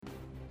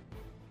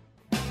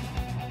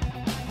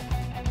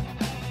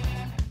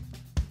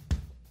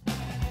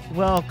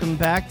Welcome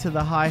back to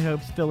the High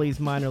Hopes Phillies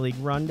Minor League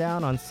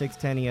Rundown on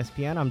 610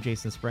 ESPN. I'm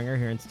Jason Springer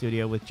here in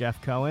studio with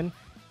Jeff Cohen.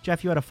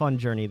 Jeff, you had a fun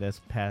journey this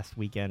past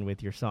weekend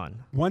with your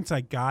son. Once I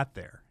got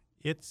there,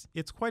 it's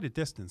quite a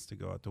distance to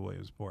go out to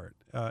Williamsport.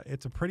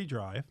 It's a pretty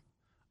drive,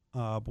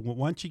 but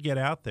once you get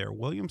out there,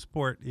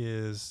 Williamsport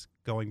is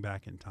going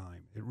back in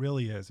time. It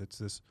really is. It's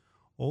this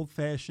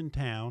old-fashioned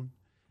town,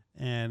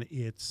 and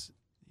its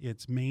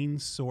main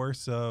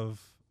source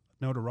of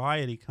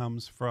notoriety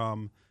comes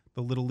from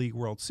the Little League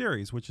World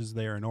Series, which is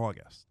there in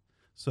August.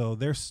 So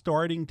they're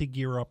starting to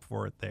gear up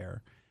for it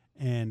there.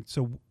 And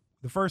so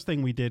the first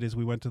thing we did is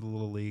we went to the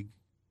Little League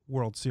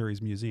World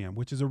Series Museum,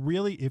 which is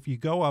if you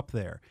go up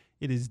there,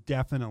 it is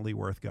definitely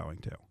worth going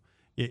to.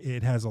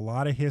 It has a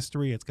lot of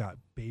history. It's got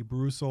Babe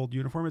Ruth's old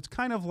uniform. It's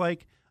kind of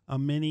like a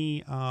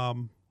mini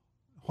Hall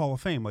of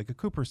Fame, like a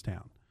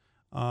Cooperstown.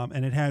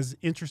 And it has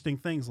interesting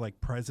things like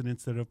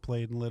presidents that have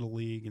played in Little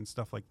League and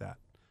stuff like that.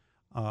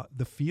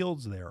 The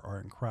fields there are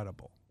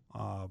incredible.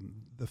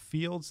 The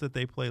fields that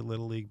they play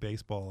Little League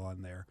baseball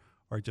on there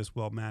are just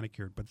well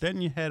manicured. But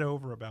then you head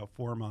over about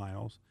 4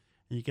 miles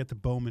and you get to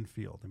Bowman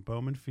Field. And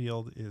Bowman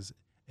Field is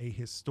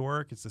it's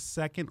the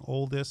second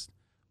oldest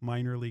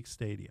minor league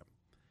stadium.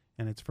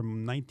 And it's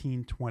from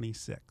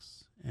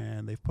 1926.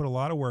 And they've put a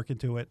lot of work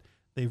into it.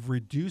 They've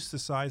reduced the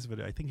size of it.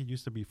 I think it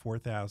used to be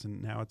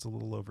 4,000. Now it's a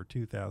little over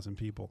 2,000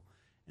 people.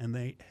 And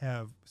they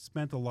have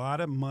spent a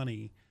lot of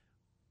money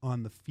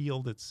on the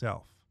field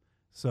itself.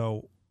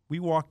 So we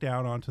walked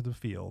out onto the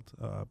field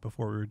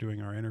before we were doing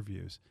our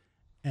interviews,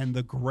 and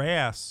the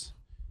grass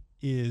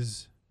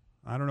is,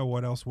 I don't know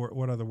what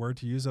other word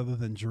to use other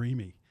than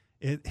dreamy.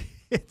 It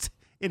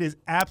is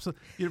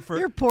absolutely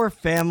Your poor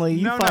family.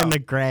 You find the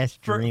grass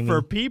dreamy.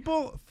 For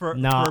people who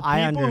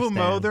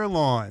mow their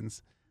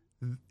lawns.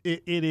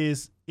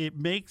 It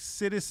makes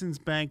Citizens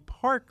Bank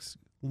Park's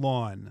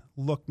lawn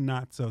look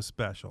not so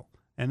special,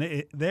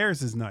 and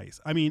theirs is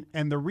nice. I mean,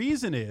 and the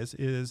reason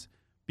is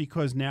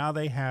because now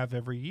they have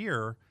every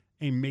year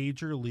a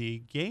major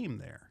league game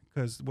there,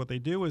 because what they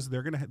do is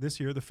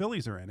this year the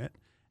Phillies are in it,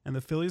 and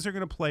the Phillies are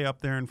going to play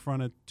up there in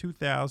front of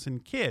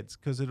 2,000 kids,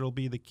 because it'll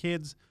be the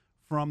kids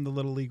from the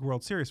Little League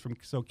World Series,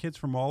 so kids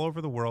from all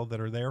over the world that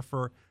are there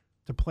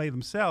to play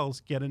themselves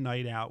get a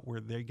night out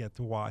where they get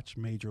to watch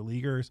major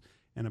leaguers,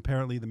 and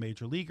apparently the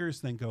major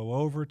leaguers then go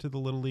over to the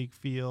Little League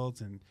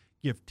fields and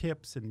give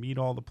tips and meet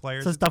all the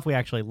players. So stuff we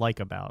actually like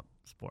about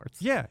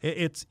sports. Yeah,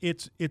 it's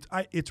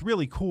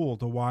really cool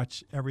to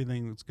watch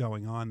everything that's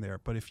going on there.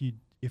 But if you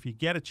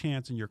get a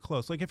chance and you're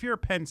close, like if you're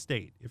at Penn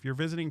State, if you're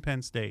visiting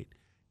Penn State,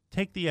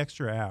 take the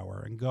extra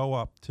hour and go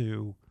up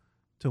to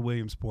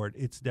Williamsport.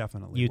 It's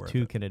definitely worth it.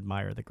 You too can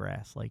admire the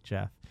grass like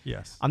Jeff.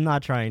 Yes. I'm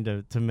not trying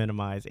to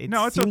minimize. It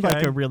no, it's seemed okay.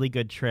 like a really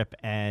good trip,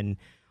 and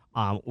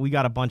we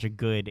got a bunch of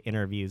good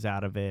interviews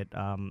out of it.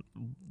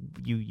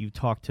 You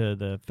talked to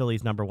the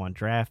Phillies' #1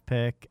 draft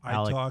pick. I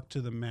talked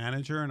to the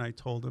manager, and I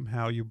told him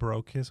how you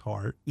broke his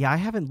heart. Yeah, I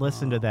haven't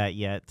listened to that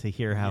yet to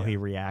hear how he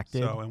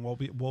reacted. So, and we'll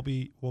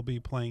be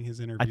playing his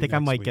interview. I think next I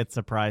might week. get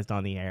surprised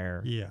on the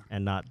air. Yeah,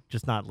 and not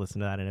listen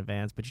to that in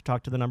advance. But you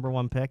talked to the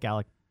 #1 pick,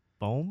 Alec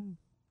Bohm.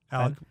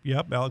 Alec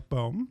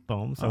Bohm.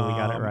 So we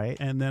got it right.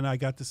 And then I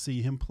got to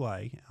see him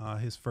play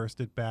his first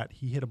at bat.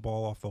 He hit a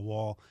ball off the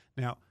wall.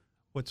 Now,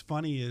 what's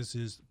funny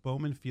is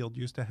Bowman Field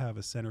used to have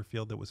a center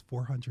field that was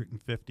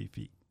 450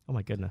 feet. Oh,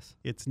 my goodness.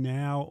 It's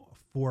now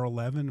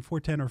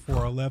 410 or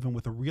 411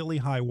 with a really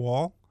high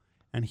wall,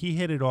 and he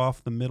hit it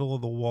off the middle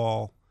of the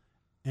wall,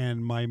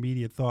 and my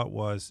immediate thought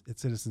was,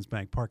 it's Citizens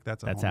Bank Park.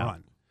 That's a home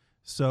run.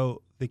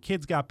 So the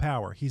kid's got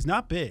power. He's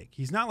not big.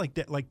 He's not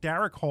like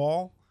Derek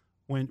Hall.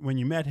 When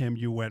you met him,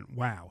 you went,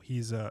 wow,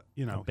 he's a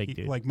big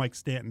dude. Like Mike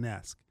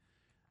Stanton-esque.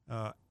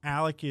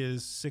 Alec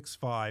is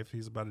 6'5".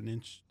 He's about an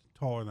inch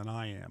taller than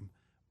I am.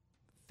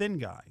 Thin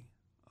guy,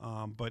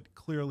 but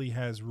clearly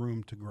has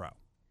room to grow.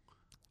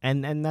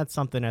 And that's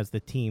something, as the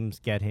teams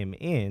get him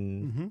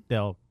in,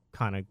 they'll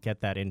kind of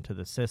get that into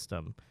the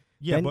system.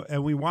 Yeah,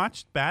 and we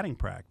watched batting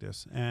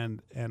practice,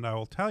 and I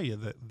will tell you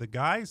that the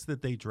guys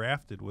that they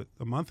drafted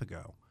a month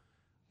ago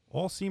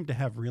all seem to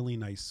have really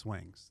nice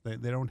swings.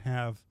 They don't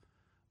have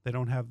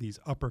these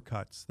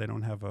uppercuts. They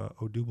don't have a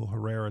Odubel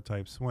Herrera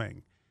type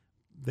swing.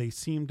 They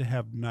seem to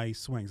have nice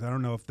swings. I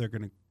don't know if they're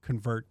going to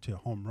convert to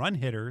home run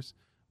hitters,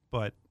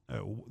 but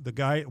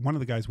one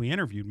of the guys we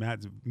interviewed, Matt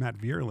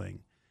Vierling,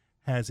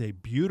 has a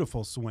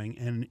beautiful swing,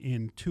 and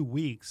in 2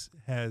 weeks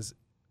has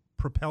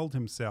propelled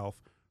himself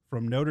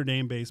from Notre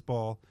Dame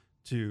baseball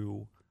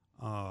to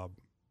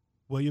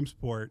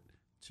Williamsport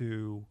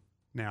to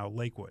now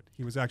Lakewood.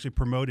 He was actually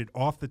promoted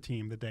off the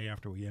team the day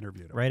after we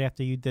interviewed him. Right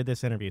after you did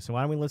this interview. So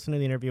why don't we listen to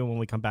the interview, and when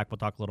we come back, we'll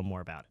talk a little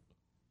more about it.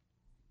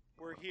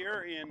 We're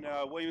here in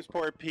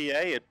Williamsport, PA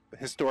at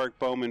historic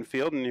Bowman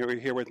Field, and we're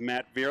here with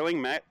Matt Vierling.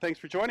 Matt, thanks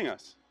for joining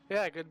us.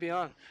 Yeah, good to be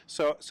on.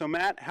 So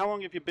Matt, how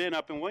long have you been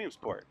up in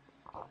Williamsport?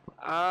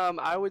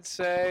 I would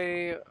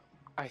say,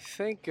 I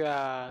think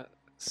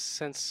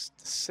since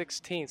the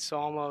 16th, so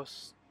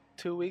almost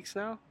 2 weeks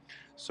now.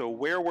 So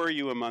where were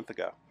you a month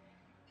ago?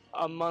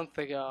 A month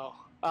ago,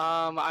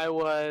 I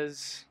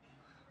was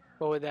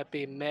what would that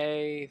be,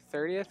 May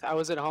 30th? I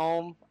was at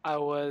home. I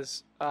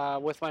was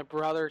with my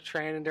brother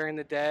training during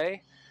the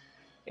day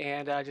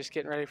and just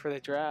getting ready for the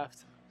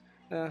draft.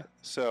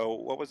 So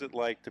what was it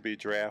like to be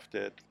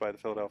drafted by the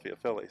Philadelphia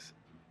Phillies?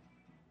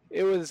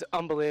 It was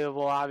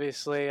unbelievable,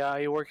 obviously.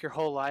 You work your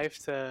whole life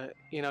to,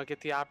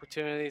 get the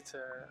opportunity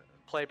to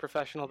play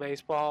professional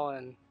baseball,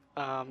 and,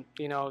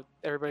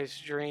 everybody's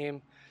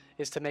dream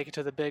is to make it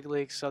to the big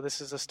leagues. So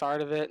this is the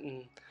start of it,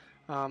 and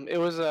it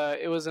was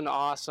an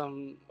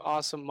awesome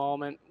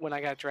moment when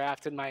I got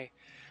drafted. My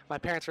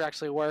parents were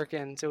actually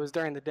working. So it was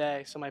during the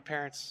day, so my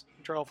parents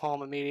drove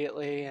home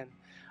immediately, and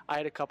I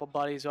had a couple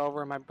buddies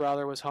over, and my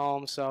brother was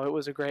home. So it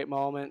was a great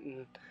moment,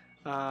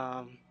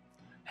 and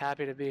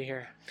happy to be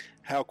here.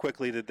 How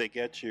quickly did they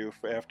get you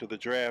after the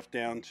draft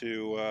down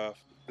to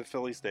the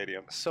Philly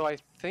Stadium? So I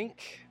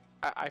think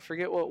I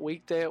forget what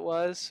weekday it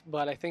was,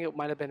 but I think it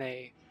might have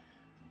been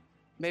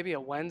maybe a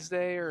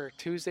Wednesday or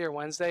Tuesday or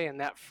Wednesday, and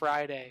that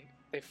Friday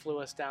they flew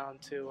us up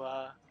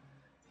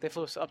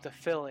to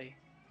Philly,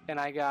 and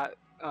I got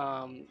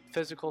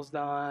physicals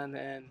done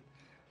and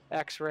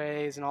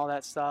X-rays and all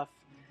that stuff,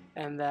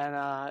 and then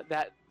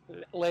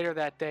later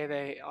that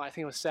day I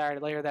think it was Saturday.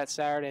 Later that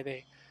Saturday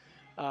they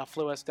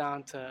flew us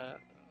down to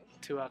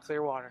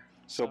Clearwater.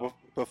 So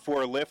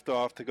before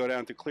liftoff to go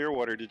down to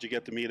Clearwater, did you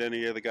get to meet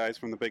any of the guys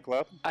from the big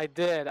club? I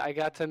did. I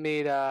got to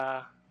meet.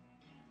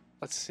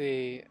 Let's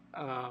see.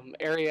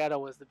 Arrieta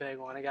was the big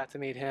one. I got to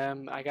meet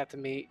him. I got to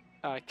meet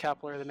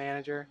Kepler, the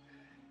manager,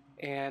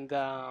 and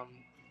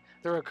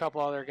there were a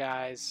couple other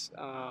guys.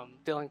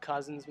 Dylan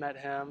Cousins, met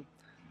him.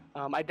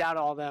 I doubt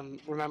all of them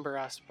remember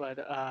us, but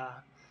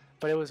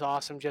it was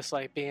awesome just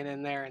like being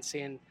in there and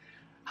seeing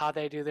how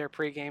they do their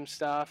pregame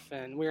stuff,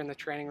 and we were in the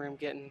training room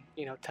getting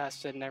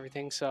tested and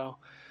everything. So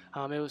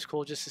it was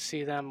cool just to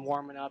see them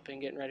warming up and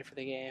getting ready for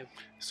the game.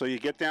 So you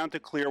get down to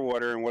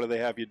Clearwater, and what do they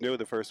have you do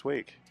the first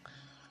week?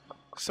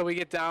 So we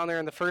get down there,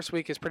 and the first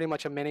week is pretty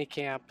much a mini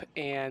camp,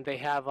 and they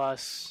have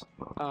us,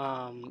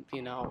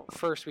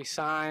 first we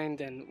signed,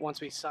 and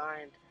once we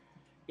signed,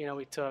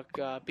 we took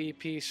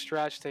BP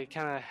stretch.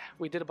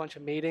 We did a bunch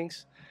of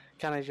meetings,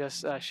 kind of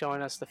just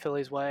showing us the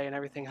Phillies way and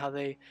everything, how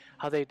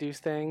they do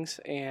things.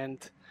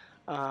 And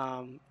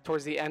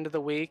towards the end of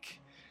the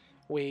week,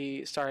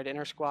 we started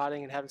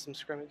inter-squatting and having some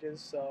scrimmages.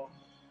 So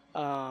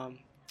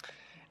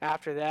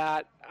after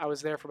that, I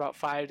was there for about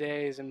 5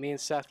 days, and me and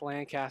Seth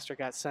Lancaster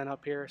got sent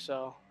up here.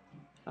 So,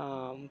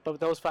 but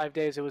those 5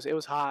 days, it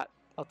was hot.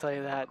 I'll tell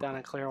you that, down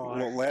in Clearwater.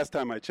 Well, last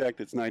time I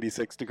checked, it's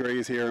 96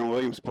 degrees here in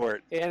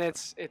Williamsport. And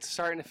it's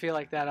starting to feel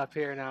like that up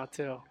here now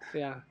too.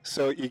 Yeah.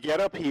 So you get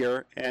up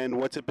here, and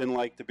what's it been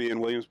like to be in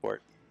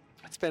Williamsport?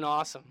 It's been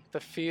awesome. The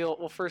field.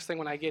 Well, first thing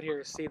when I get here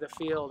is see the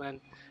field, and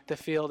the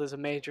field is a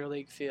major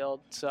league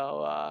field.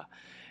 So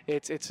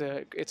it's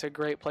a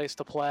great place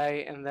to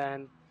play. And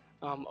then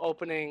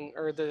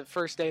the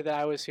first day that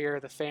I was here,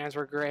 the fans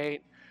were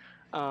great.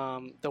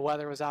 The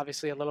weather was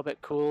obviously a little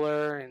bit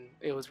cooler, and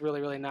it was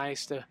really, really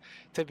nice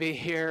to be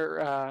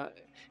here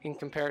in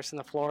comparison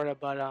to Florida.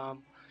 But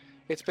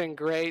it's been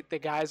great. The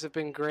guys have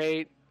been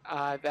great.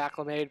 I've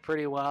acclimated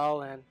pretty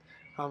well, and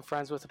I'm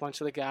friends with a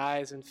bunch of the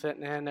guys and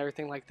fitting in and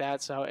everything like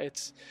that. So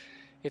it's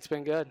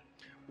been good.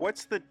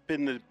 What's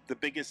been the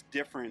biggest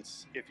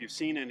difference, if you've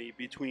seen any,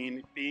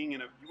 between being you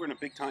were in a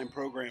big-time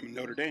program in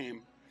Notre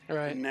Dame,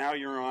 right, and now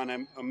you're on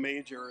a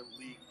major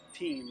league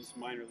team's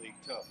minor league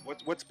tough?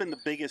 What's been the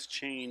biggest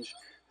change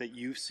that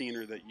you've seen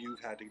or that you've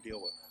had to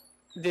deal with?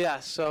 Yeah,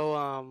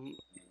 so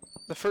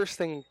the first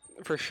thing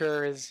for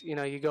sure is,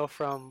 you go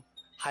from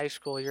high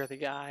school, you're the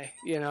guy,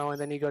 and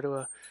then you go to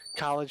a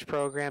college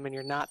program and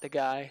you're not the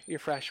guy your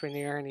freshman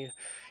year, and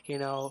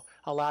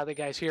a lot of the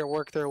guys here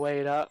work their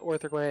way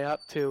up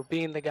to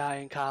being the guy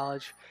in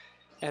college,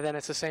 and then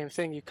it's the same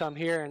thing. You come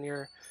here and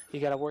you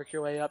got to work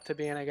your way up to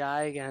being a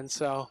guy again.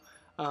 So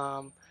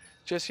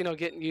just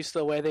getting used to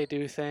the way they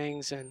do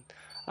things, and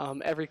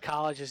every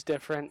college is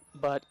different,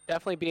 but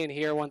definitely being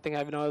here, one thing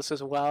I've noticed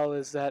as well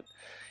is that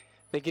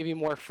they give you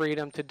more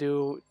freedom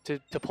to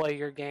play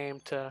your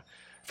game.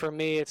 For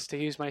me, it's to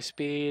use my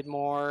speed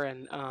more,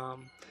 and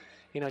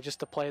just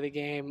to play the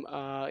game,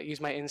 use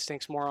my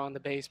instincts more on the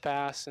base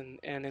pass and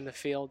in the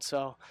field.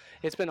 So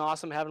it's been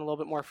awesome having a little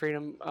bit more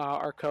freedom.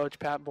 Our coach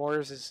Pat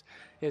Borders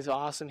is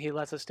awesome. He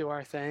lets us do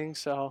our thing.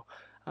 So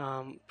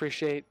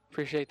appreciate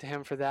to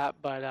him for that.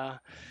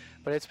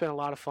 But it's been a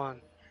lot of fun.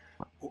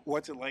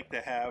 What's it like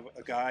to have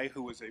a guy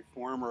who was a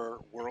former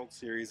World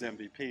Series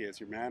MVP as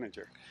your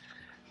manager?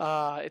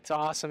 It's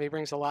awesome. He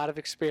brings a lot of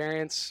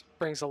experience,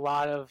 brings a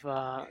lot of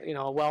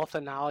a wealth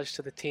of knowledge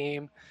to the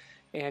team,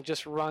 and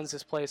just runs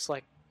this place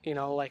like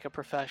a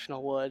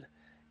professional would.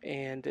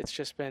 And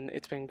it's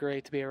been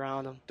great to be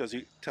around him. Does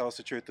he, tell us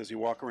the truth, does he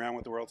walk around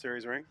with the World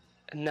Series ring?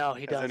 No,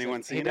 he doesn't. Has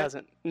anyone seen it? He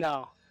doesn't.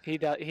 No, he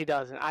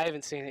doesn't. I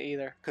haven't seen it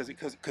either.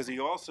 Because he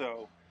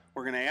also,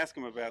 we're going to ask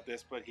him about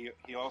this, but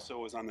he also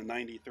was on the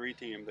 '93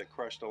 team that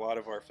crushed a lot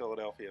of our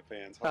Philadelphia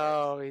fans' hearts.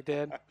 Oh, he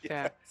did.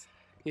 Yes.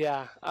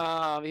 Yeah.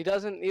 He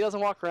doesn't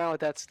walk around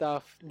with that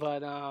stuff,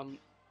 but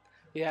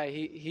Yeah,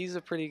 he's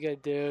a pretty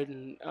good dude,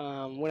 and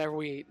whenever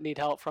we need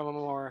help from him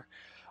or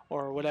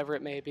whatever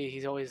it may be,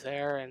 he's always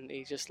there, and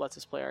he just lets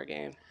us play our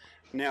game.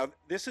 Now,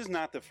 this is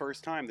not the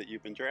first time that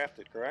you've been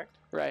drafted, correct?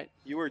 Right.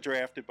 You were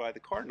drafted by the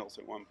Cardinals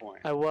at one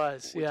point. I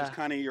was, which yeah. is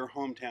kind of your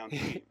hometown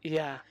team.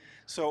 Yeah.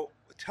 So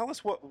tell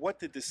us what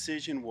the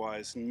decision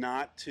was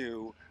not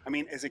to. I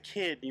mean, as a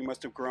kid, you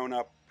must have grown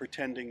up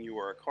pretending you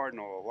were a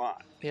Cardinal a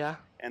lot. Yeah.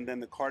 And then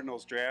the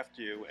Cardinals draft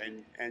you,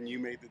 and you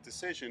made the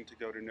decision to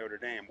go to Notre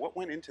Dame. What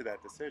went into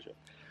that decision?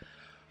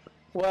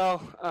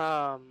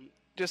 Well,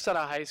 just out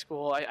of high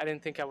school, I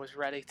didn't think I was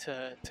ready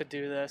to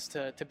do this,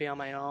 to be on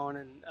my own,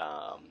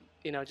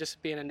 and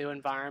just be in a new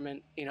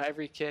environment.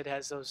 Every kid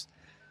has those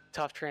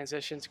tough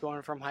transitions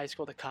going from high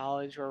school to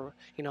college, or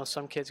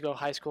some kids go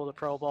high school to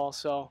pro ball.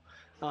 So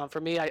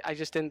for me, I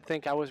just didn't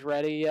think I was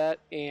ready yet,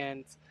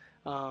 and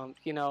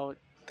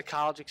the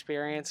college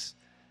experience,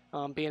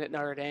 being at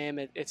Notre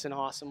Dame, it's an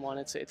awesome one.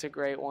 It's a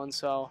great one.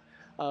 So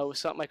it was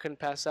something I couldn't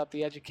pass up.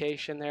 The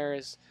education there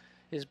is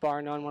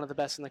bar none one of the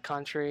best in the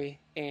country,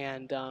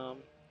 and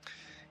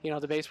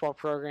the baseball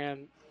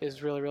program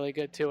is really, really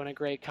good too, and a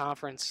great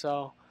conference.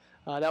 So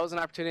that was an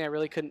opportunity I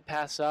really couldn't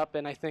pass up,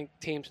 and I think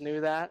teams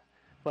knew that.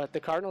 But the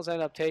Cardinals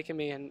ended up taking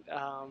me, and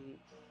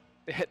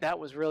that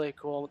was really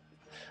cool.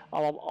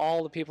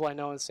 All the people I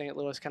know in St.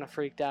 Louis kind of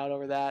freaked out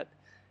over that,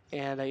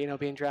 and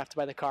being drafted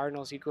by the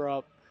Cardinals, you grow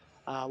up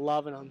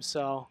loving them.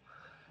 So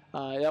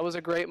that was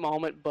a great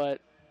moment,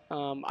 but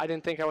I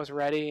didn't think I was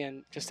ready,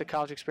 and just the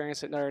college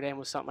experience at Notre Dame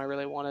was something I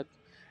really wanted.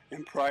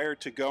 And prior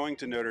to going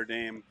to Notre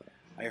Dame,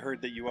 I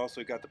heard that you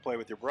also got to play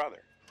with your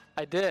brother.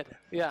 I did,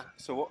 yeah.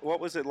 So what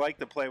was it like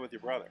to play with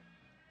your brother?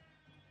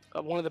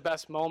 One of the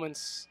best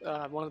moments,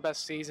 one of the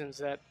best seasons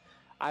that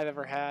I've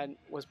ever had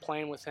was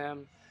playing with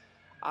him.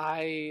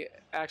 I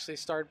actually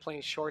started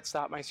playing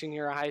shortstop my senior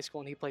year of high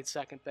school, and he played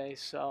second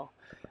base. So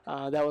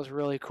that was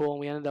really cool, and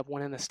we ended up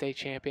winning the state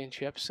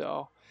championship.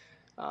 So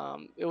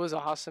it was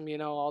awesome. Me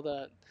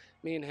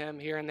and him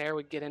here and there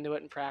would get into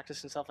it in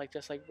practice and stuff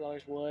just like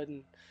brothers would.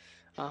 And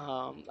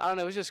I don't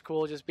know, it was just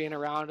cool just being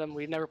around him.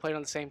 We'd never played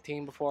on the same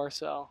team before,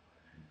 so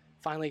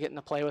finally getting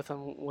to play with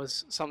him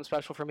was something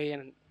special for me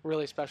and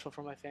really special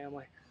for my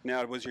family.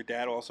 Now, was your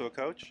dad also a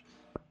coach?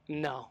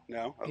 No.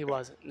 No? Okay. He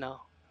wasn't,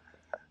 no.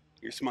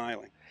 You're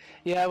smiling.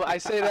 Yeah, I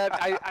say that.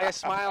 I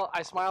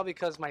smile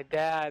because my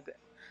dad,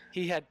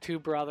 he had two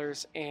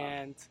brothers,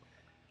 and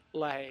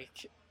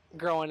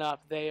growing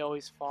up, they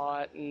always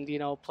fought and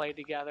played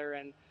together,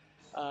 and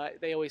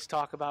they always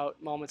talk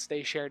about moments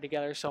they shared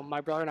together. So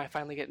my brother and I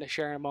finally getting to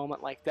share a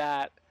moment like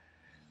that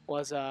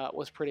was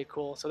pretty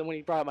cool. So then when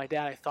he brought up my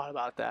dad, I thought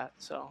about that.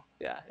 So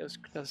yeah, it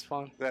was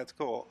fun. That's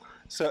cool.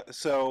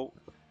 So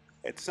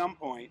at some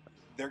point,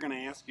 they're going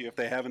to ask you, if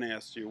they haven't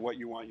asked you, what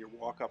you want your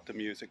walk-up to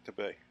music to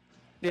be.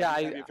 Yeah,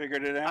 have you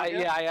figured it out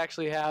yet? Yeah, I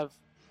actually have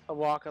a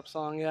walk-up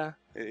song. Yeah.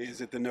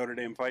 Is it the Notre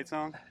Dame fight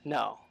song?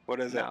 No.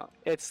 What is it?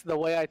 It's "The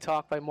Way I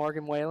Talk" by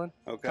Morgan Wallen.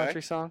 Okay.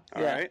 Country song.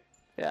 All right.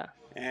 Yeah.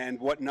 And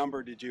what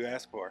number did you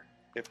ask for?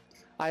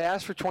 I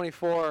asked for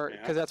 24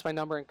 because that's my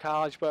number in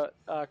college, but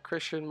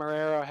Christian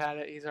Marrero had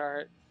it. He's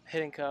our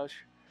hitting coach,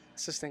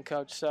 assistant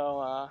coach. So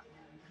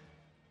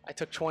I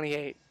took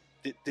 28.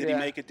 Did he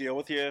make a deal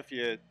with you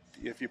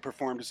if you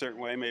performed a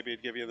certain way? Maybe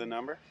he'd give you the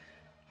number.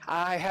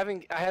 I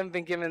haven't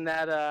been given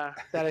that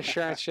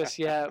assurance just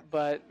yet,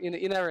 but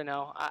you never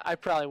know. I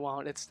probably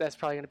won't. That's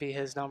probably going to be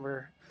his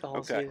number the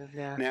whole season.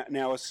 Yeah.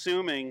 Now,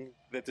 assuming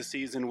that the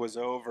season was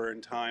over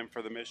in time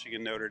for the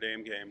Michigan Notre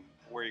Dame game,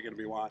 where are you going to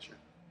be watching?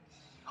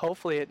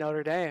 Hopefully at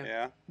Notre Dame.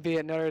 Yeah. Be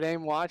at Notre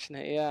Dame watching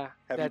it. Yeah.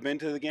 Have you been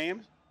to the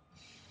games?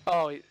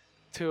 Oh,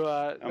 to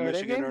a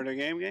Michigan Notre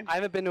Dame game? I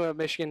haven't been to a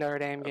Michigan Notre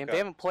Dame game. Okay. They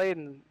haven't played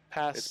in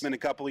past. It's been a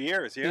couple of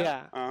years. Yeah.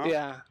 Yeah. Uh-huh.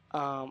 Yeah.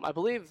 I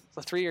believe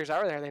the 3 years I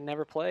was there, they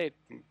never played.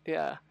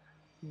 Yeah.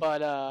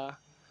 But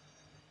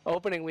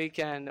opening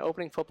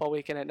football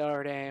weekend at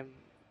Notre Dame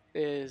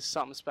is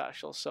something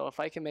special. So if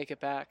I can make it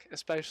back,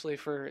 especially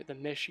for the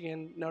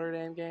Michigan Notre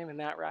Dame game and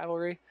that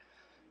rivalry,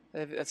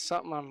 that's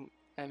something I'm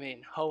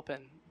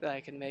hoping that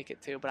I can make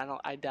it to. But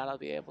I doubt I'll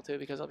be able to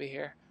because I'll be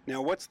here.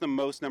 Now, what's the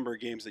most number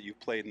of games that you've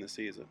played in the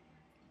season?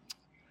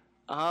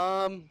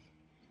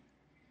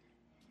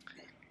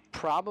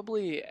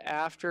 Probably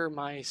after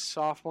my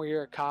sophomore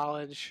year of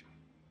college,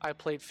 I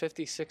played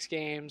 56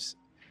 games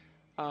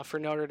for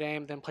Notre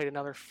Dame, then played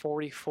another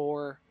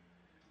 44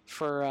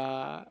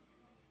 for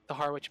the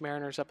Harwich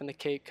Mariners up in the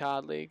Cape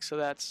Cod League. So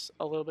that's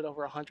a little bit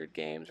over 100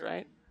 games,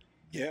 right?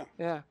 Yeah.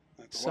 Yeah.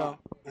 That's a lot.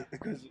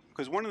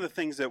 Because one of the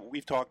things that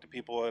we've talked to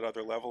people at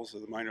other levels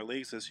of the minor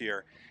leagues this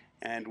year,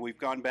 and we've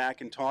gone back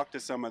and talked to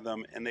some of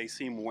them, and they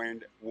seem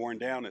worn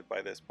down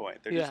by this point.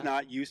 They're just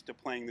not used to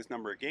playing this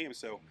number of games.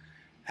 So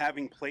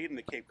having played in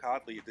the Cape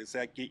Cod League, does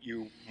that get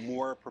you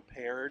more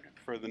prepared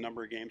for the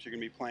number of games you're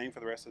going to be playing for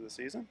the rest of the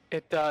season?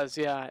 It does,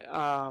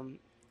 yeah.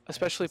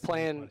 Especially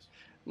playing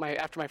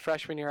after my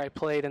freshman year, I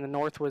played in the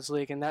Northwoods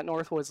League, and that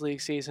Northwoods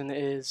League season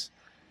is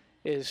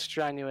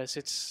strenuous.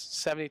 It's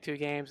 72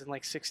 games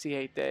in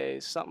 68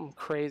 days, something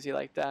crazy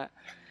like that.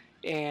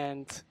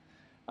 And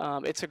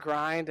it's a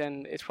grind,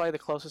 and it's probably the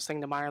closest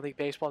thing to minor league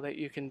baseball that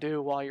you can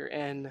do while you're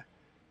in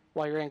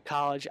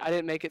college. I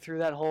didn't make it through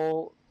that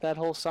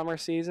whole summer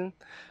season,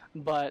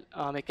 but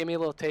it gave me a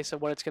little taste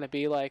of what it's going to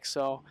be like.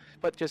 So,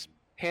 but just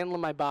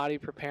handling my body,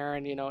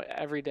 preparing,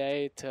 every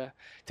day to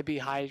be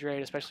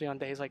hydrated, especially on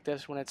days like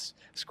this when it's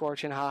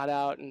scorching hot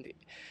out, and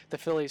the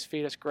Phillies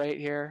feed us great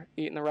here,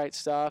 eating the right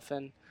stuff,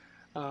 and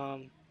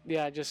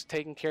just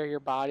taking care of your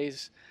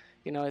bodies.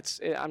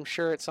 I'm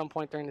sure at some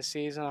point during the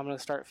season I'm going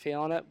to start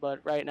feeling it, but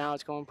right now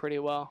it's going pretty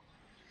well.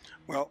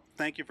 Well,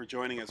 thank you for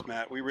joining us,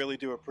 Matt. We really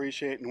do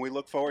appreciate it, and we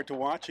look forward to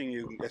watching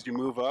you as you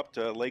move up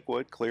to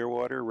Lakewood,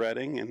 Clearwater,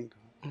 Reading, and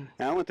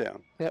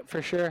Allentown. Yep,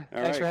 for sure.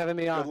 Thanks for having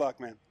me on. Good luck,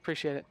 man.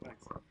 Appreciate it. Thanks.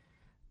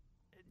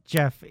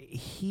 Jeff,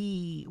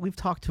 we've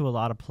talked to a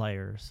lot of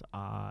players,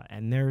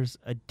 and there's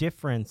a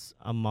difference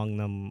among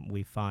them.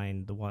 We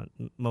find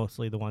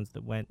mostly the ones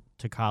that went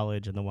to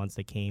college and the ones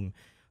that came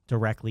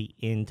directly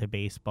into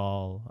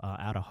baseball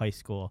out of high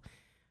school.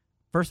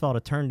 First of all, to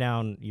turn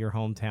down your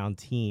hometown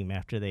team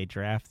after they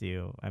draft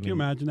you. Can you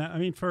imagine that? I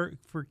mean, for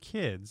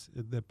kids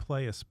that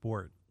play a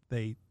sport,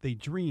 they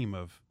dream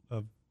of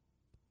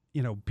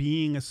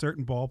being a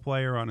certain ball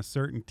player on a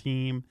certain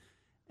team,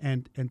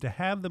 and to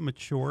have the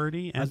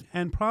maturity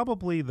and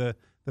probably the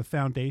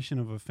foundation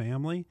of a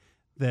family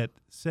that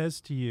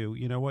says to you,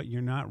 you know what,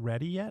 you're not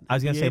ready yet. I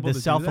was going to say the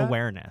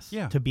self-awareness.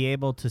 Yeah. To be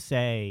able to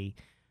say,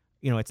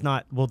 it's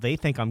not, well, they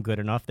think I'm good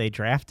enough, they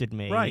drafted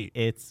me. Right.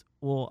 It's,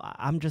 well,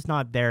 I'm just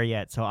not there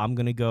yet, so I'm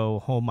going to go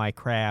hone my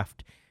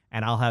craft,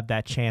 and I'll have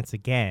that chance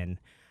again.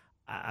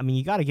 I mean,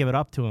 you got to give it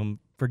up to him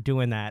for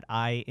doing that.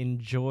 I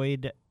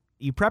enjoyed.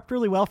 You prepped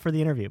really well for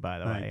the interview, by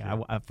the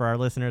way. For our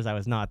listeners, I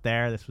was not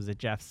there. This was a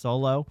Jeff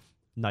solo.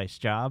 Nice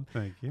job.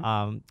 Thank you.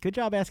 Good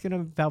job asking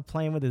him about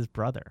playing with his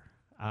brother.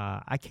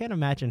 I can't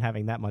imagine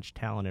having that much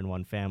talent in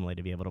one family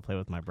to be able to play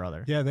with my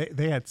brother. Yeah,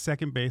 they had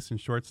second base and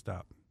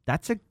shortstop.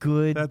 That's a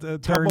good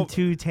turn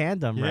two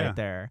tandem right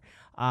there.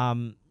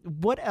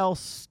 What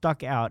else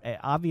stuck out?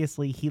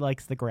 Obviously, he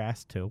likes the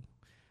grass too.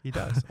 He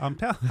does. I'm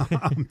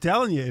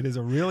telling you, it is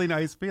a really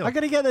nice field. I'm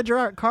going to get in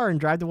the car and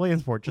drive to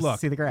Williamsport just to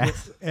see the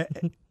grass.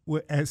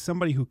 As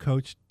somebody who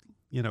coached,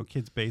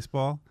 kids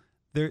baseball,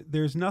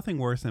 there's nothing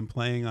worse than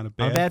playing on a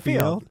bad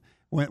field.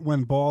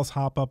 When balls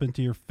hop up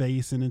into your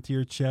face and into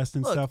your chest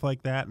and stuff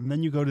like that, and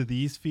then you go to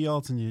these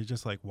fields and you're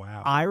just like,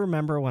 wow. I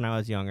remember when I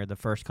was younger, the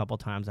first couple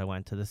times I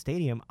went to the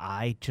stadium,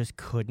 I just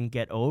couldn't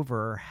get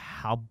over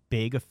how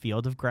big a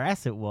field of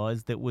grass it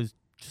was that was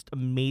just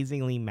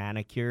amazingly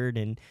manicured.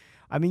 And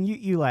I mean,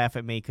 you laugh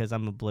at me because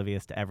I'm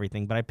oblivious to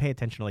everything, but I pay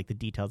attention to like the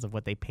details of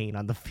what they paint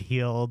on the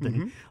field,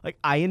 and like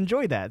I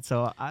enjoy that,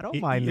 so I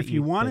don't mind. If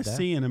you want to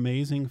see an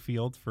amazing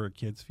field for a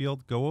kids'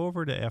 field, go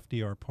over to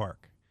FDR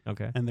Park.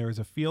 Okay. And there is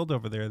a field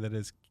over there that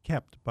is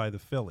kept by the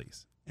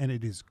Phillies, and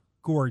it is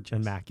gorgeous.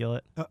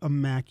 Immaculate.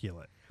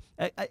 Immaculate.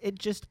 It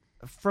just,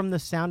 from the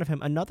sound of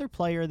him, another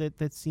player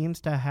that seems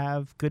to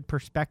have good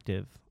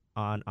perspective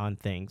on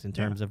things in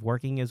terms of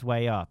working his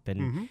way up,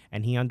 and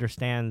he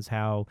understands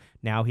how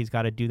now he's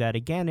got to do that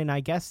again, and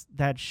I guess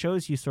that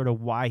shows you sort of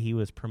why he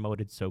was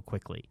promoted so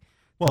quickly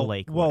to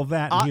Lakewood.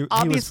 Well,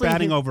 he was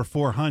batting over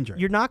 400.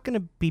 You're not going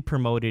to be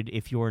promoted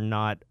if you're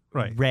not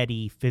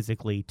ready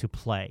physically to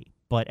play.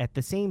 But at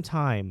the same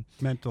time,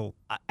 mental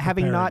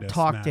having not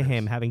talked matters. to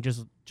him, having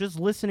just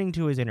listening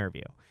to his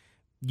interview,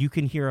 you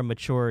can hear a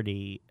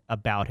maturity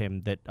about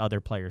him that other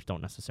players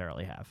don't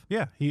necessarily have.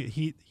 Yeah,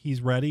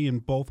 he's ready in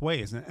both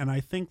ways. And I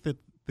think that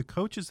the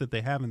coaches that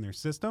they have in their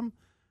system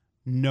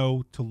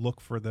know to look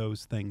for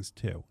those things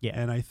too. Yeah.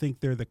 And I think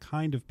they're the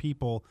kind of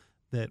people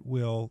that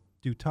will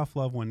do tough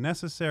love when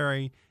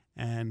necessary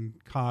and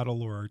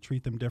coddle or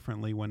treat them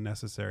differently when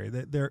necessary.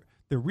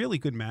 They're really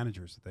good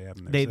managers that they have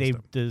in their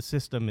system. The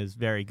system is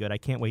very good. I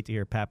can't wait to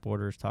hear Pat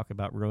Borders talk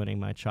about ruining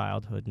my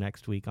childhood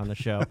next week on the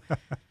show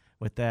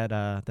with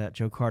that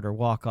Joe Carter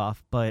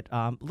walk-off. But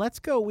let's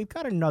go. We've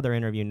got another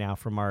interview now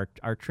from our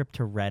trip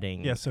to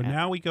Reading. Yeah, so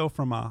now we go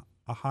from a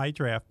high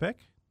draft pick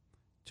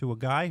to a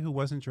guy who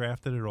wasn't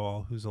drafted at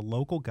all, who's a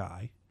local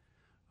guy,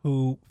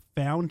 who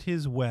found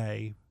his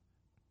way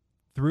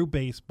through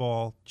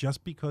baseball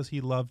just because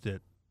he loved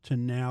it, to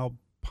now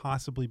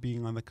possibly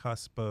being on the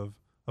cusp of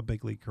a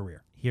big league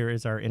career. Here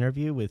is our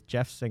interview with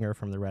Jeff Singer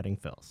from the Reading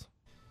Phils.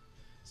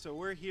 So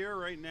we're here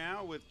right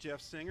now with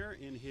Jeff Singer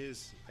in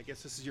his, I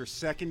guess this is your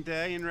second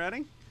day in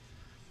Reading.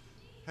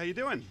 How you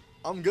doing?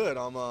 I'm good.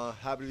 I'm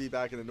happy to be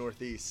back in the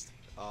Northeast.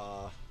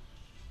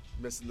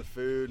 Missing the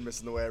food,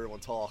 missing the way everyone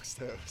talks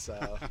too.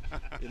 So,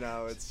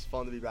 it's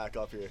fun to be back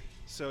up here.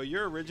 So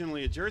you're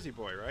originally a Jersey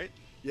boy, right?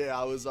 Yeah,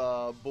 I was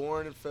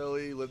born in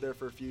Philly, lived there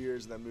for a few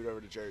years, and then moved over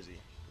to Jersey.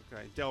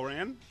 Okay.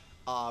 Delran?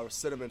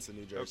 Cinnaminson,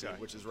 New Jersey, okay,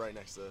 which is right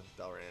next to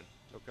Delran.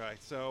 Okay.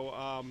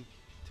 So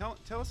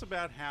tell us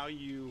about how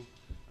you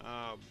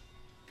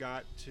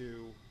got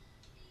to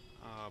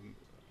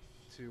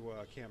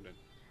Camden.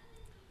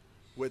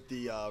 With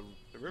the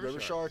River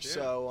Sharks. Yeah.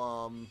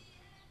 So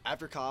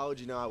after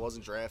college, I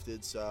wasn't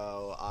drafted,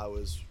 so I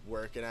was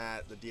working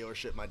at the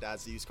dealership. My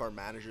dad's the used car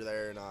manager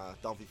there in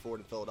Dunphy Ford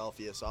in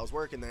Philadelphia. So I was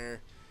working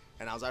there,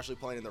 and I was actually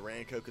playing in the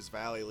Rancocas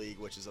Valley League,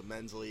 which is a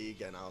men's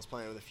league, and I was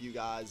playing with a few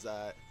guys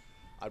that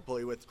I'd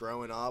play with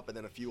growing up, and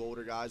then a few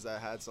older guys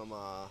that had some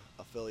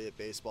affiliate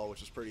baseball,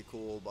 which was pretty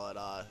cool. But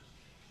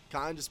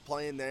kind of just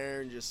playing there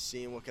and just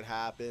seeing what could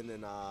happen,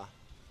 and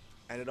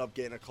ended up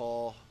getting a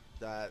call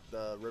that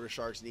the River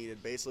Sharks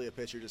needed basically a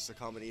pitcher just to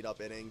come and eat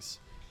up innings.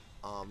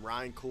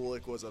 Ryan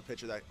Kulik was a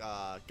pitcher that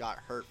got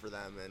hurt for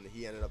them, and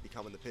he ended up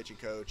becoming the pitching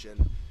coach.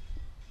 And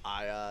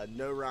I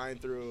know Ryan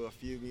through a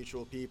few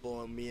mutual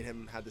people, and me and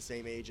him had the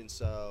same agent,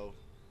 so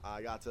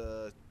I got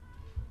to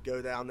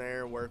go down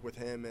there and work with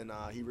him, and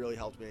he really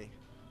helped me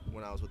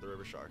when I was with the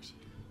River Sharks.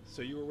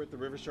 So you were with the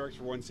River Sharks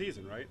for one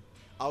season, right?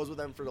 I was with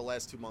them for the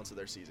last 2 months of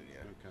their season,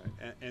 yeah.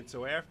 Okay. And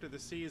so after the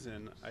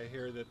season, I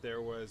hear that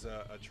there was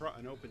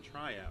an open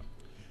tryout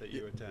that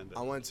you attended.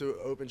 I went to an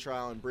open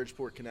trial in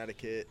Bridgeport,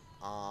 Connecticut.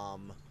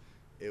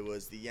 It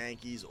was the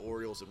Yankees,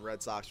 Orioles, and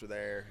Red Sox were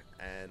there,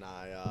 and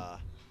I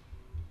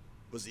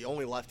was the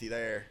only lefty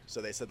there,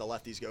 so they said the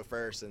lefties go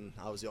first, and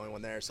I was the only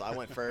one there. So I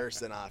went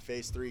first, and I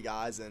faced 3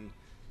 guys, and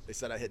they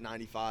said I hit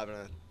 95, and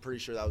I'm pretty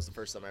sure that was the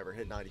first time I ever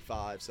hit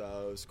 95,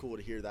 so it was cool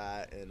to hear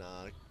that, and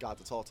got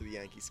to talk to the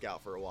Yankee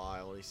scout for a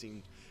while, and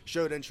he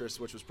showed interest,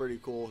 which was pretty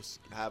cool,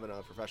 having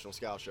a professional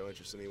scout show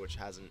interest in me, which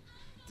hasn't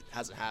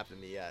happened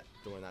to me yet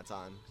during that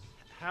time.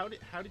 How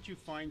did you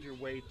find your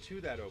way to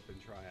that open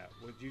tryout?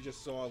 You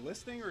just saw a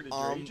listing, or did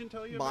your agent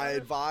tell you about it? My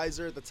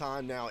advisor at the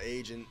time, now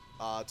agent,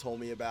 told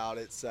me about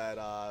it, said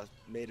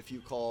made a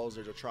few calls.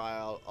 There's a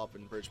tryout up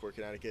in Bridgeport,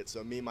 Connecticut.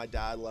 So me and my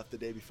dad left the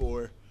day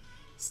before,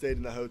 stayed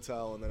in the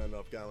hotel, and then ended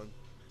up going.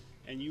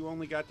 And you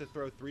only got to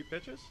throw 3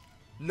 pitches?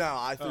 No,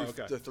 I threw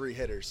the 3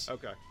 hitters.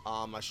 Okay.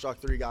 I struck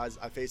 3 guys.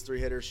 I faced 3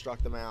 hitters,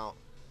 struck them out,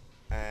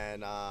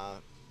 and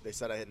they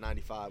said I hit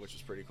 95, which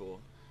was pretty cool.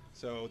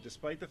 So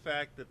despite the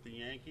fact that the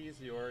Yankees,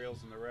 the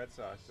Orioles, and the Red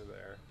Sox are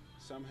there,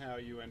 somehow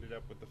you ended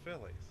up with the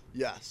Phillies.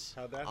 Yes.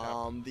 How'd that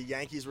happen? The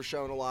Yankees were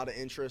showing a lot of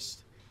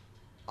interest.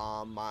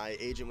 My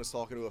agent was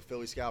talking to a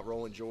Philly scout,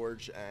 Roland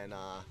George, and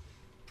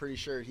pretty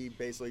sure he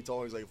basically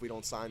told me, he's like, if we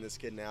don't sign this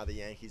kid now, the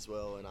Yankees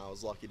will, and I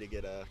was lucky to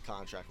get a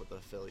contract with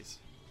the Phillies.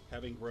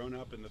 Having grown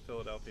up in the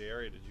Philadelphia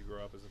area, did you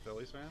grow up as a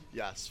Phillies fan?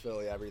 Yes,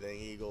 Philly, everything.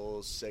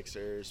 Eagles,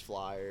 Sixers,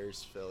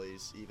 Flyers,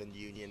 Phillies, even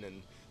Union,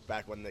 and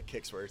back when the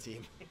Kicks were a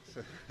team.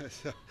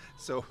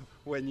 So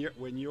when your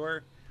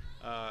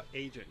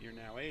agent, your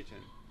now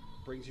agent,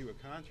 brings you a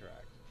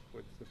contract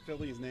with the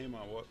Phillies name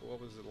on,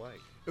 what was it like?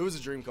 It was a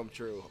dream come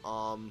true.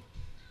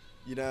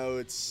 You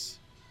know,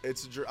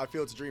 I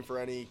feel it's a dream for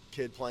any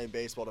kid playing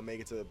baseball to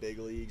make it to the big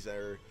leagues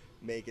or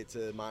make it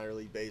to minor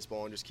league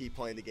baseball and just keep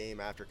playing the game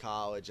after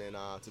college. And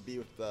to be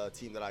with the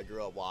team that I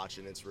grew up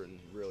watching, it's been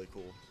really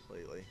cool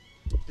lately.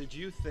 Did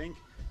you think,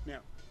 now,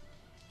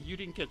 you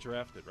didn't get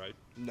drafted, right?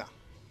 No.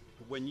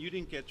 When you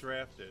didn't get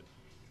drafted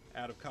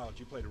out of college,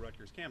 you played at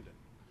Rutgers Camden,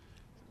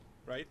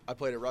 right? I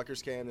played at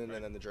Rutgers Camden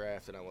and then the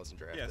draft, and I wasn't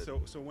drafted. Yeah,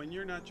 so when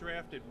you're not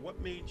drafted, what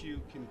made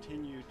you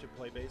continue to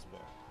play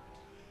baseball?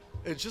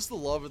 It's just the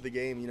love of the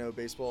game, you know,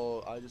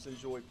 baseball. I just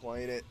enjoy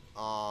playing it.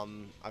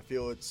 I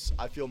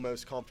feel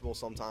most comfortable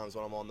sometimes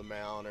when I'm on the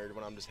mound or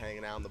when I'm just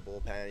hanging out in the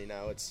bullpen. You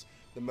know, it's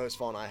the most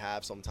fun I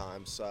have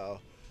sometimes.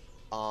 So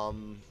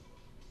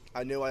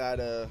I knew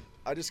I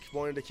just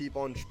wanted to keep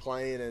on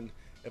playing, and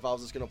if I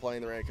was just going to play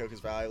in the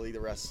Rancocas Valley League the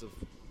rest of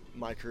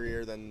my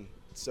career, then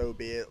so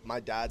be it. My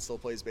dad still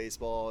plays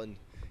baseball, and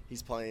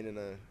he's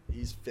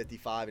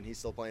 55 and he's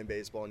still playing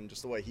baseball, and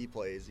just the way he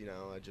plays, you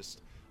know,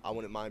 I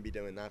wouldn't mind be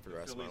doing that for the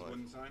rest of my life. Phillies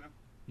wouldn't sign him?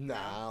 No,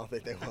 I don't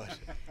think they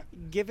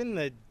would. Given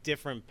the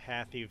different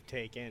path you've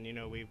taken, you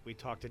know, we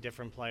talked to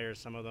different players.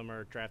 Some of them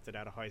are drafted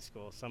out of high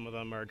school. Some of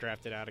them are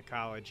drafted out of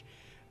college.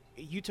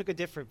 You took a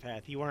different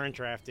path. You weren't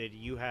drafted.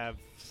 You have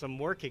some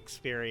work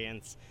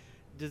experience.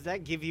 Does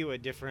that give you a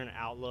different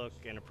outlook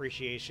and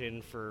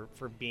appreciation for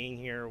being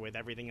here with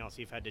everything else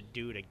you've had to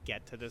do to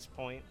get to this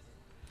point?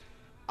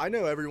 I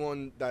know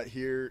everyone that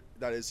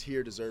is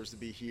here deserves to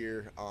be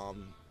here.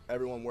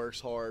 Everyone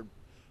works hard.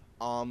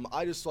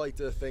 I just like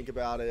to think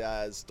about it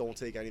as don't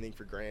take anything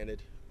for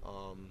granted.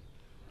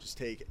 Just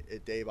take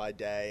it day by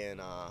day.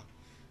 And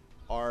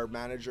our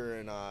manager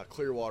in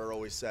Clearwater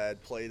always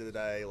said, play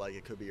today like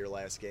it could be your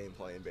last game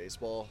playing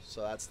baseball.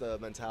 So that's the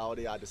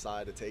mentality I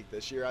decided to take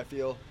this year, I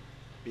feel,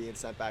 being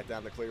sent back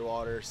down to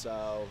Clearwater.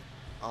 So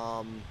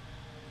I'm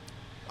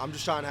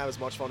just trying to have as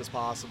much fun as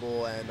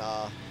possible and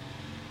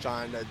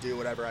trying to do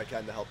whatever I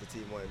can to help the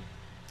team win.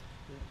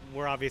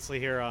 We're obviously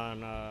here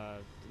on a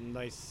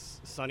nice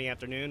sunny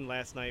afternoon.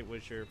 Last night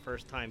was your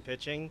first time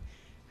pitching.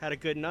 Had a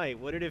good night.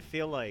 What did it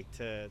feel like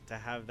to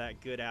have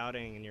that good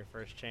outing and your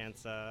first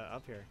chance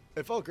up here?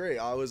 It felt great.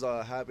 I was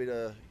happy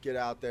to get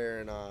out there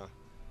and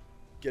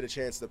get a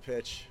chance to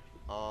pitch.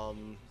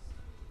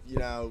 You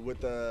know, with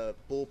the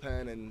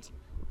bullpen and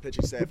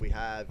pitching staff we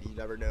have, you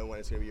never know when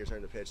it's going to be your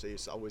turn to pitch. So you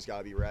always got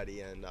to be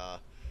ready. And I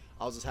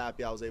was just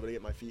happy I was able to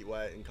get my feet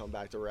wet and come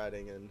back to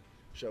Reading and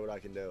show what I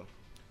can do.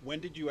 When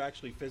did you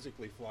actually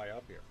physically fly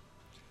up here?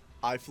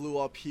 I flew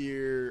up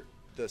here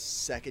the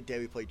second day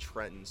we played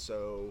Trenton,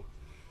 so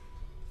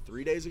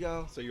 3 days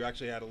ago. So you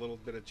actually had a little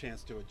bit of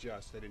chance to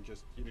adjust. You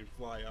didn't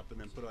fly up and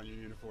then put on your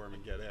uniform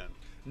and get in.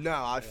 No,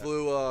 I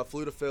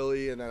flew to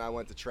Philly, and then I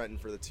went to Trenton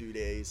for the 2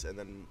 days, and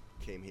then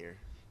came here.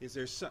 Is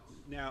there some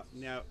now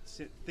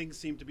things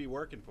seem to be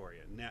working for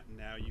you?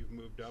 Now you've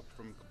moved up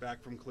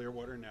back from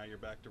Clearwater. Now you're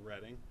back to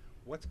Reading.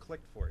 What's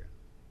clicked for you?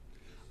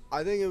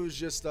 I think it was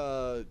just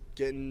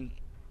getting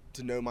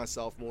to know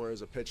myself more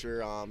as a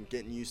pitcher,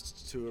 getting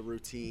used to a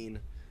routine,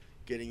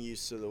 getting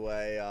used to the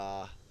way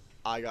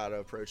I got to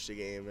approach the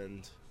game,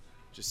 and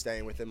just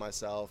staying within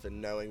myself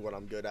and knowing what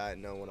I'm good at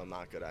and knowing what I'm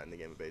not good at in the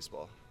game of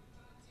baseball.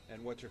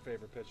 And what's your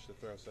favorite pitch to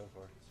throw so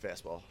far?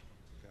 Fastball.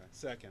 Okay.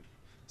 Second.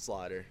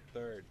 Slider.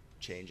 Third.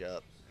 Change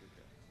up.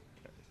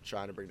 Okay.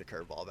 Trying to bring the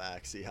curveball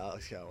back, see how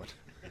it's going.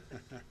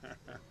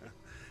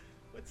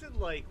 What's it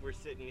like? We're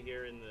sitting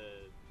here in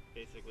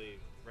basically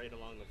right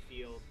along the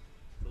field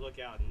to look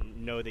out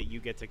and know that you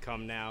get to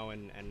come now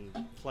and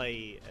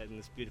play in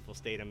this beautiful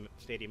stadium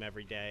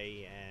every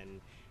day, and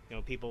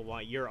people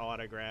want your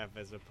autograph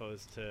as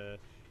opposed to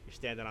you're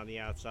standing on the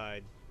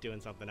outside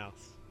doing something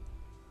else.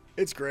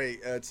 It's great.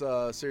 It's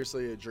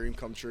seriously a dream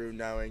come true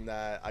knowing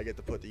that I get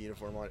to put the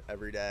uniform on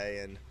every day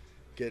and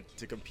get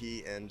to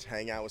compete and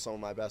hang out with some of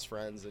my best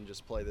friends and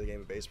just play the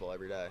game of baseball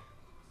every day.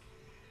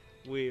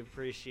 We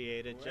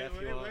appreciate it, Jeff.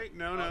 Wait.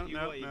 No.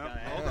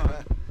 Hold on.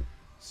 on.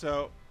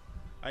 So,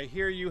 I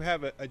hear you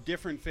have a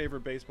different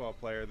favorite baseball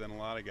player than a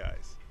lot of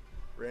guys.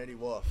 Randy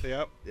Wolf.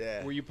 Yep.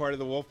 Yeah. Were you part of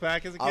the Wolf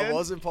Pack as a kid? I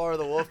wasn't part of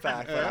the Wolf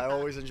Pack, but I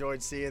always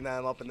enjoyed seeing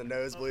them up in the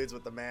nosebleeds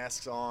with the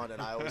masks on,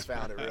 and I always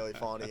found it really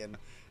funny, and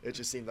it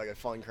just seemed like a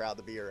fun crowd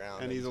to be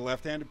around. And he's a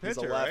left-handed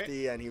pitcher, He's a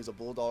lefty, right? And he was a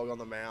bulldog on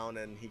the mound,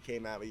 and he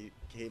came at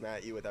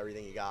you with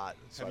everything he got.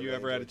 So Have you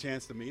ever had a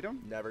chance to meet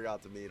him? Never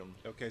got to meet him.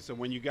 Okay, so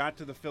when you got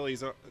to the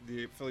Phillies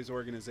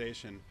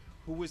organization,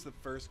 who was the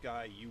first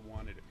guy you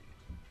wanted to meet?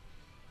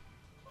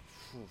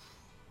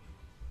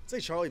 I'd say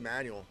Charlie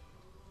Manuel.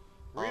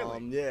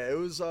 Really? Yeah, it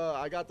was.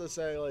 I got to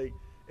say, like,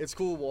 it's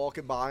cool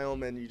walking by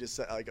him, and you just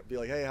be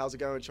like, "Hey, how's it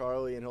going,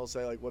 Charlie?" And he'll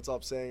say, like, "What's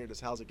up, Sing?" or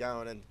just "How's it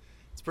going?" And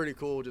it's pretty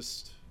cool,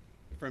 just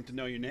for him to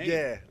know your name.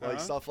 Yeah, like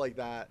stuff like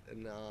that.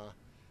 And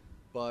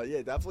but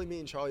yeah, definitely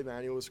meeting Charlie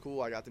Manuel was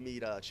cool. I got to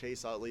meet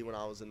Chase Utley when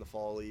I was in the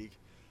fall league.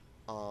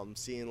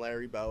 Seeing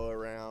Larry Boa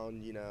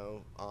around,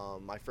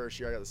 my first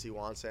year I got to see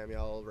Juan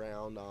Samuel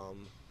around.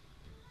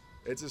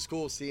 It's just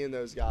cool seeing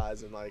those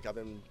guys, and like I've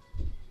been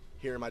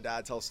hearing my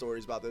dad tell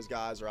stories about those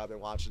guys, or I've been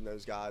watching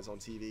those guys on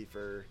TV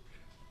for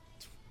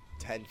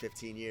 10,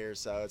 15 years.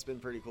 So it's been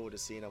pretty cool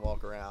just seeing them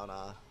walk around.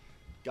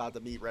 Got to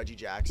meet Reggie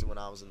Jackson when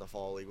I was in the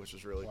fall league, which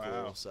was really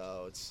cool.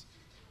 So it's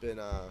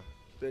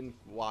been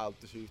wild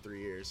 2-3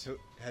 years. So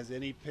has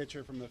any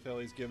pitcher from the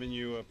Phillies given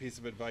you a piece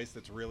of advice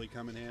that's really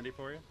come in handy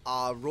for you?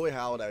 Roy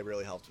Halladay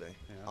really helped me.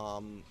 Yeah.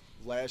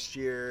 Last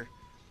year,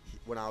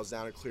 when I was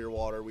down in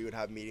Clearwater, we would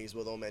have meetings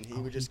with him, and he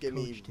would just give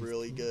me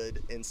really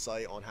good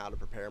insight on how to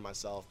prepare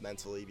myself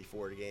mentally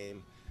before the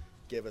game,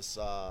 give us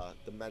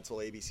the mental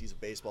ABCs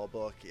of baseball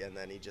book, and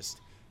then he just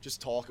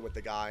talking with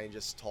the guy and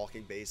just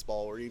talking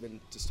baseball, or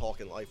even just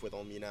talking life with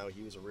him.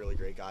 He was a really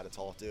great guy to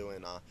talk to,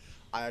 and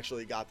I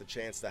actually got the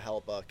chance to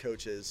help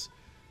coach his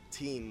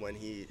team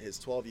his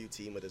 12U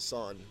team with his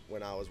son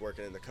when I was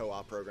working in the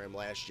co-op program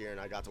last year, and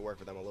I got to work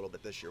with them a little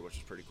bit this year, which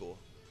was pretty cool.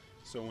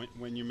 So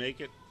when you make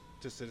it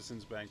to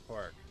Citizens Bank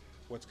Park,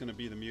 what's going to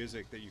be the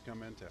music that you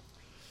come into?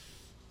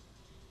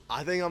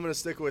 I think I'm going to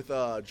stick with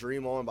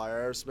Dream On by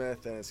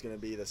Aerosmith, and it's going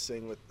to be the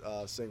Sing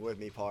With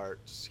Me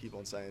part. Just keep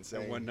on saying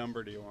sing. And what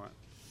number do you want?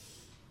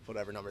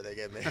 Whatever number they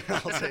give me.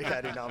 I'll take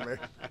any number.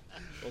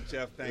 Well,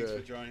 Jeff, thanks for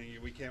joining you.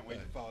 We can't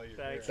wait to follow you.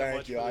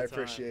 Thank you. I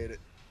appreciate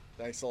it.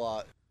 Thanks a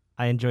lot.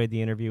 I enjoyed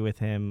the interview with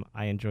him.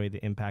 I enjoyed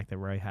the impact that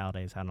Roy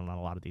Halladay's had on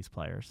a lot of these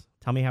players.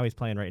 Tell me how he's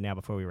playing right now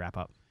before we wrap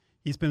up.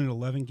 He's been in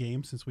 11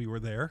 games since we were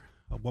there.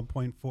 A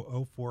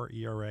 1.04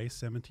 ERA,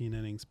 17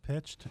 innings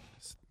pitched,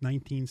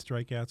 19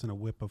 strikeouts, and a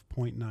whip of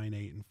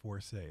 .98 and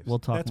 4 saves.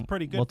 That's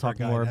pretty good. We'll talk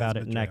more about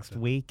it next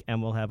week,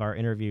 and we'll have our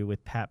interview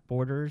with Pat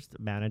Borders, the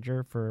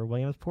manager for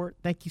Williamsport.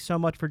 Thank you so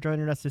much for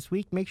joining us this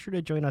week. Make sure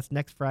to join us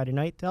next Friday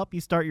night to help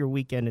you start your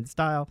weekend in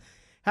style.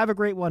 Have a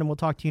great one, and we'll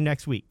talk to you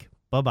next week.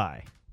 Bye-bye.